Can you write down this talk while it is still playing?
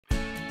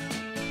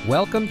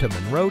Welcome to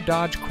Monroe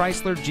Dodge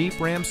Chrysler Jeep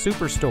Ram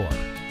Superstore.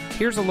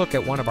 Here's a look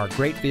at one of our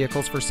great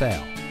vehicles for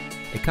sale.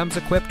 It comes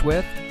equipped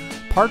with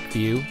Park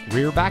View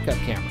rear backup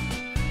camera,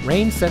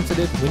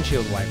 rain-sensitive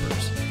windshield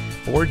wipers,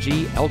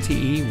 4G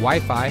LTE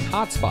Wi-Fi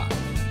hotspot,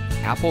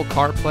 Apple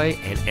CarPlay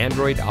and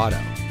Android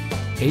Auto,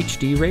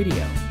 HD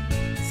radio,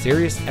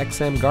 Sirius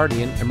XM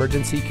Guardian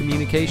emergency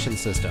communication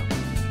system,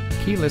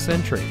 keyless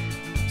entry,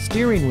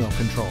 steering wheel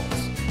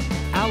controls,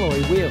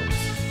 alloy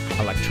wheels,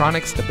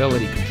 electronic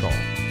stability control,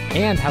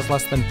 and has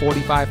less than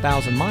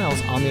 45,000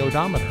 miles on the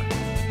odometer.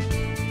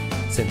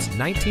 Since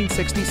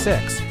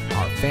 1966,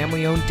 our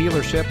family-owned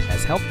dealership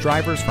has helped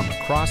drivers from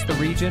across the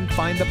region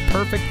find the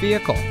perfect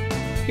vehicle.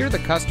 Here the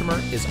customer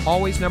is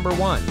always number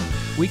one.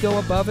 We go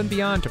above and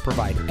beyond to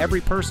provide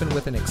every person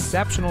with an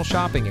exceptional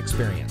shopping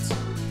experience.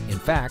 In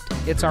fact,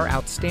 it's our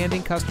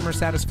outstanding customer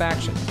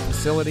satisfaction,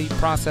 facility,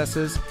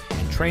 processes,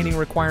 and training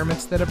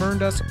requirements that have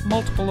earned us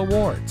multiple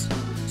awards.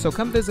 So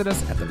come visit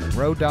us at the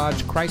Monroe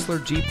Dodge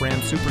Chrysler Jeep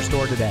Ram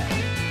Superstore today.